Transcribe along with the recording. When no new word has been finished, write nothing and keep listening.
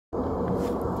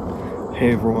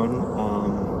Hey everyone,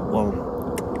 well,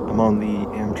 I'm on the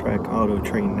Amtrak auto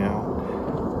train now.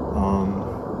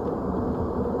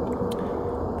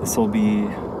 This will be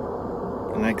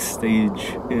the next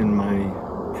stage in my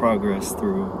progress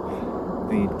through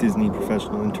the Disney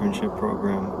Professional Internship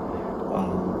Program.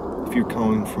 If you're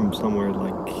coming from somewhere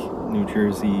like New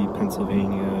Jersey,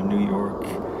 Pennsylvania, New York,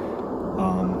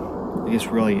 I guess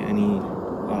really any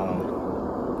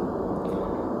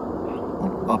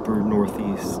upper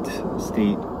northeast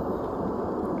state,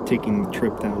 taking the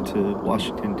trip down to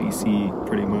Washington DC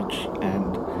pretty much,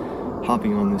 and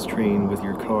hopping on this train with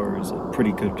your car is a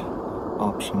pretty good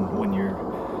option when you're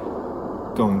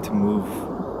going to move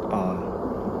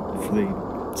for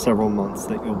the several months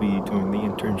that you'll be doing the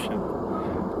internship.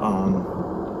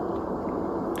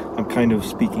 I'm kind of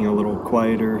speaking a little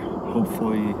quieter.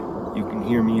 Hopefully you can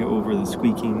hear me over the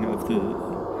squeaking of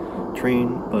the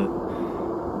train, but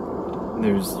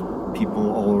there's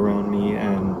people all around me,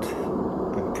 and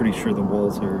I'm pretty sure the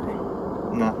walls are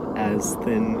not as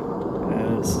thin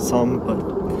as some, but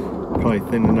probably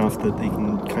thin enough that they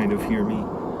can kind of hear me.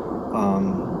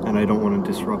 And I don't want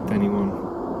to disrupt anyone.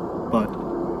 But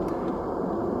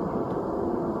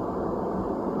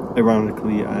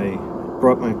ironically, I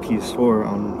brought my PS4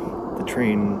 on the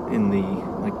train in the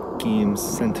game's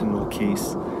Sentinel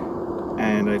case,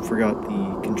 and I forgot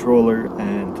the controller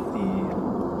and the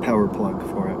power plug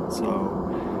for it,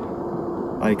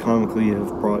 so I comically have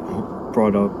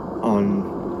brought up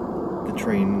on the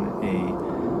train a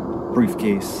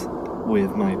briefcase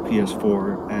with my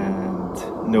PS4 and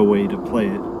no way to play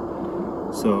it.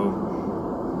 So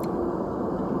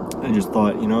I just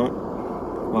thought, you know what,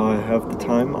 while I have the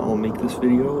time, I'll make this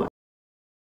video.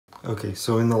 Okay,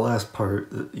 so in the last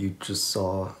part that you just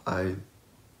saw, I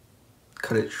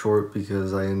cut it short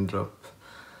because I ended up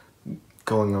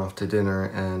going off to dinner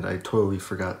and I totally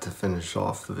forgot to finish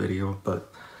off the video,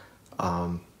 but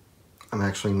I'm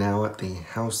actually now at the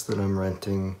house that I'm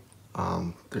renting.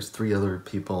 There's 3 other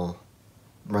people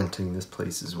renting this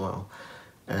place as well,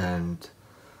 and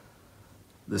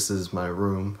this is my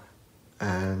room,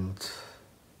 and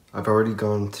I've already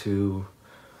gone to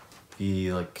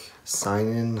the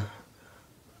sign-in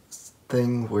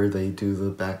thing where they do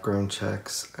the background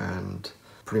checks and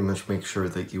pretty much make sure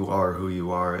that you are who you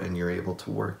are and you're able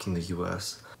to work in the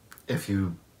US. If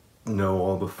you know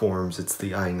all the forms, it's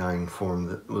the I-9 form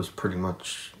that was pretty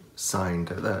much signed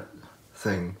at that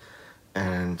thing.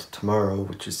 And tomorrow,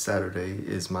 which is Saturday,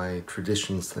 is my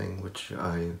traditions thing, which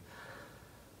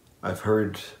I've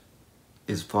heard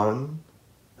is fun,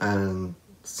 and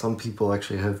some people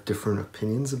actually have different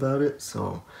opinions about it,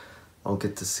 so I'll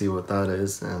get to see what that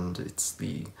is. And it's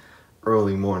the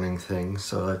early morning thing,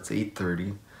 so that's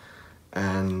 8:30,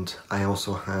 and I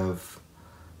also have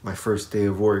my first day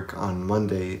of work on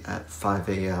Monday at 5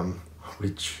 a.m,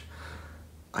 which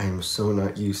I am so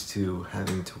not used to,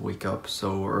 having to wake up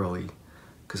so early,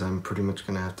 because I'm pretty much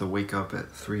gonna have to wake up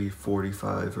at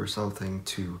 3:45 or something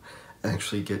to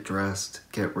actually get dressed,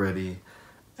 get ready,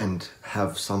 and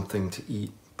have something to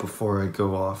eat before I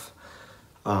go off.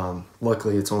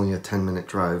 Luckily it's only a 10-minute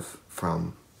drive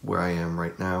from where I am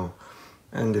right now,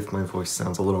 and if my voice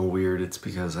sounds a little weird, it's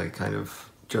because I kind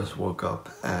of just woke up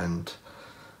and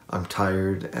I'm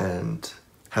tired and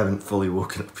haven't fully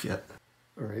woken up yet.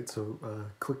 Alright, so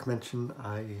quick mention,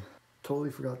 I totally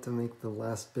forgot to make the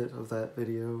last bit of that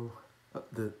video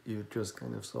that you just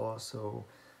kind of saw, so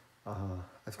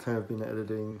I've kind of been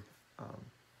editing,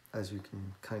 as you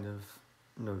can kind of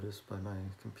notice by my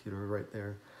computer right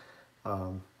there,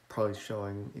 probably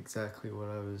showing exactly what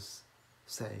I was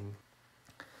saying.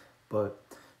 But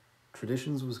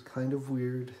traditions was kind of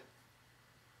weird.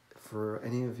 For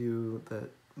any of you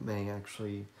that may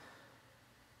actually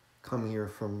come here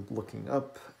from looking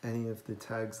up any of the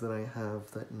tags that I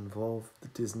have that involve the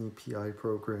Disney PI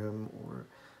program or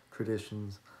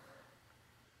traditions,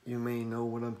 you may know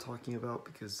what I'm talking about,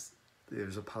 because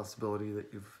there's a possibility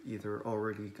that you've either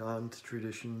already gone to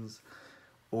traditions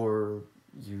or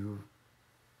you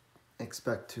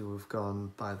expect to have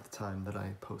gone by the time that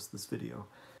I post this video.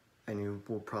 And you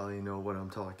will probably know what I'm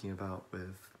talking about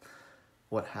with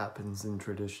what happens in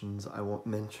traditions. I won't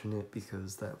mention it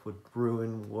because that would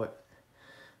ruin what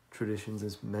traditions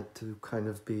is meant to kind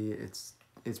of be. It's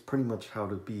pretty much how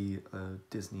to be a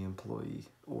Disney employee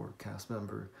or cast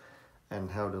member, and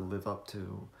how to live up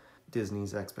to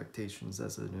Disney's expectations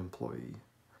as an employee.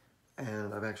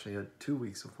 And I've actually had 2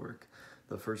 weeks of work.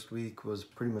 The first week was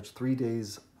pretty much 3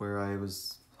 days where I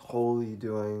was wholly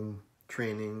doing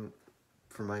training.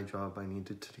 For my job, I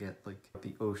needed to get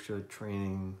the OSHA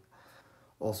training.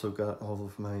 Also got all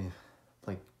of my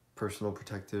personal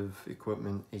protective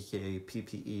equipment, aka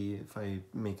PPE. If I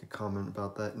make a comment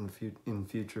about that in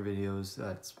future videos,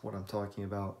 that's what I'm talking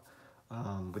about,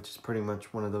 which is pretty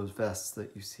much one of those vests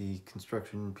that you see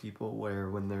construction people wear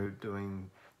when they're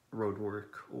doing road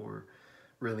work, or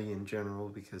really in general,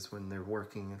 because when they're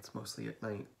working it's mostly at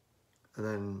night. And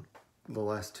then the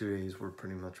last 2 days were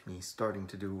pretty much me starting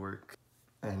to do work,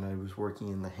 and I was working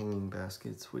in the hanging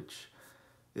baskets, which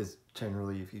is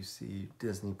generally, if you see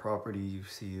Disney property, you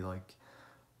see like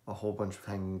a whole bunch of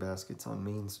hanging baskets on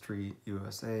Main Street,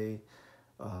 USA,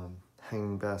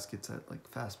 hanging baskets at like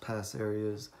fast pass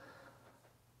areas,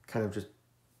 kind of just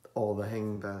all the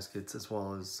hanging baskets, as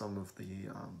well as some of the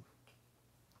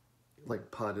like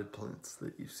potted plants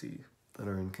that you see that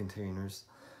are in containers.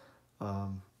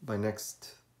 My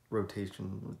next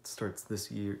rotation, which starts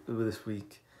this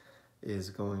week, is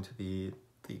going to be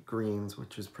the greens,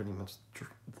 which is pretty much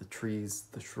the trees,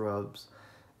 the shrubs.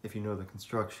 If you know the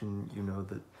construction, you know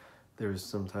that there's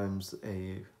sometimes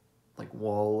a like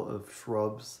wall of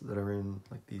shrubs that are in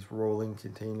like these rolling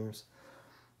containers.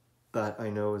 That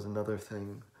I know is another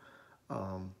thing.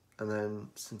 And then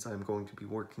since I'm going to be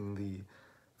working the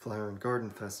Flower and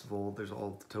Garden Festival, there's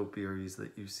all the topiaries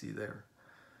that you see there.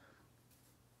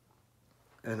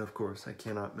 And of course, I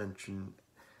cannot mention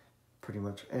pretty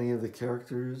much any of the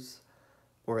characters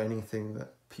or anything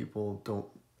that people don't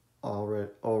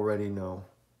already know.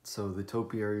 So the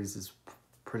topiaries is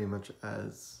pretty much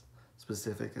as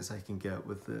specific as I can get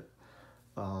with it.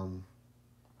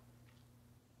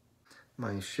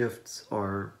 My shifts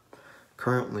are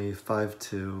currently 5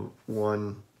 to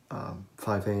 1,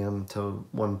 5 a.m. to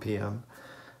 1 p.m.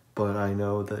 But I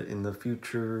know that in the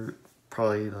future,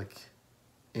 probably like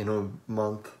in a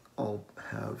month, I'll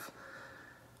have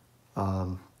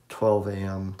 12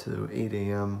 a.m. to 8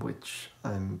 a.m., which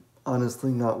I'm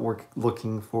honestly not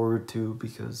looking forward to,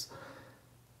 because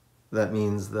that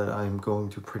means that I'm going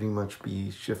to pretty much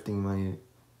be shifting my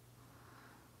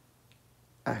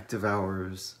active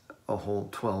hours a whole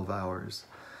 12 hours,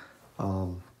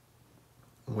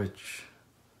 which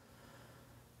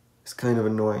is kind of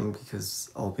annoying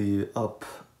because I'll be up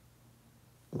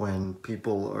when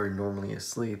people are normally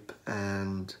asleep,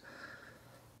 and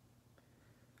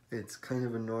it's kind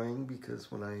of annoying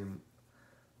because when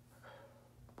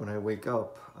I wake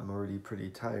up, I'm already pretty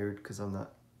tired because I'm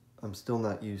still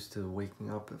not used to waking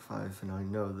up at 5, and I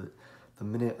know that the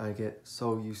minute I get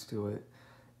so used to it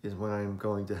is when I'm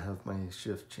going to have my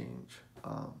shift change.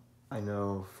 I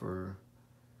know for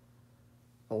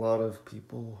a lot of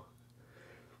people,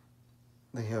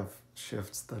 they have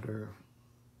shifts that are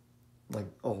like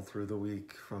all through the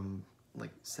week, from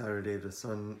like Saturday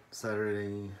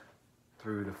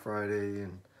through to Friday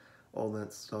and all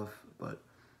that stuff, but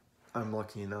I'm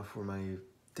lucky enough where my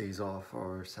days off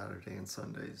are Saturday and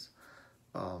Sundays.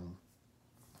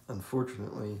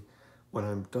 Unfortunately, when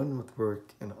I'm done with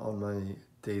work and on my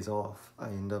days off, I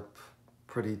end up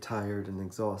pretty tired and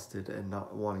exhausted and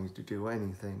not wanting to do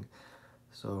anything.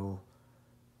 So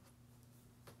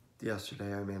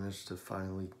yesterday I managed to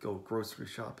finally go grocery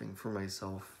shopping for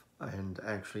myself and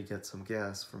actually get some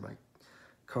gas for my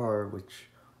car, which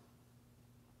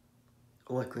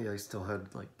luckily I still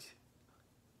had like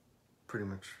pretty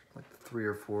much like 3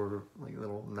 or 4 like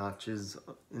little notches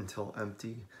until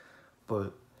empty,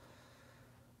 but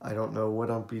I don't know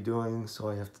what I'll be doing, so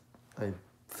I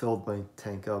filled my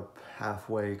tank up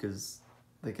halfway because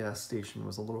the gas station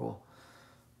was a little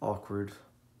awkward.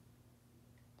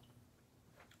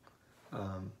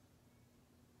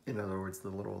 In other words, the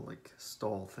little like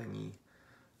stall thingy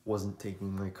wasn't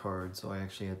taking my card, so I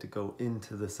actually had to go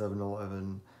into the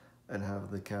 7-Eleven and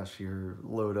have the cashier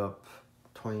load up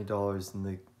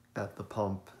 $20 at the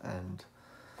pump, and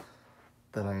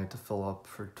then I had to fill up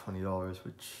for $20,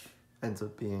 which ends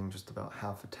up being just about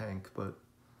half a tank. But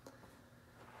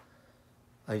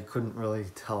I couldn't really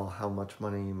tell how much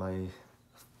money my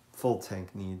full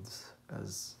tank needs,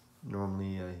 as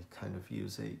normally I kind of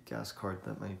use a gas card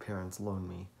that my parents loan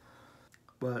me.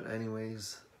 But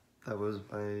anyways, that was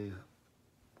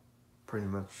pretty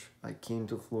much, I came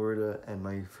to Florida and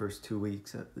my first 2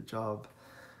 weeks at the job.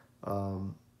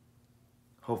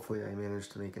 Hopefully I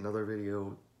managed to make another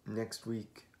video next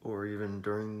week or even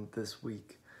during this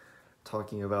week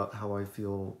talking about how I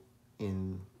feel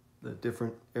in the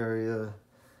different area,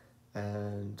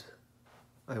 and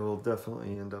I will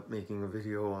definitely end up making a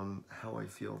video on how I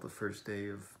feel the first day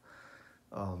of,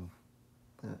 I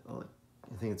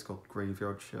think it's called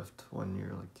graveyard shift, when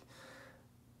you're like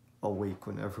awake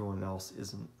when everyone else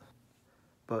isn't.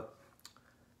 But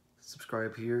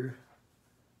subscribe here,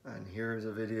 and here is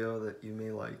a video that you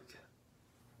may like.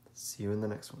 See you in the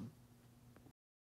next one.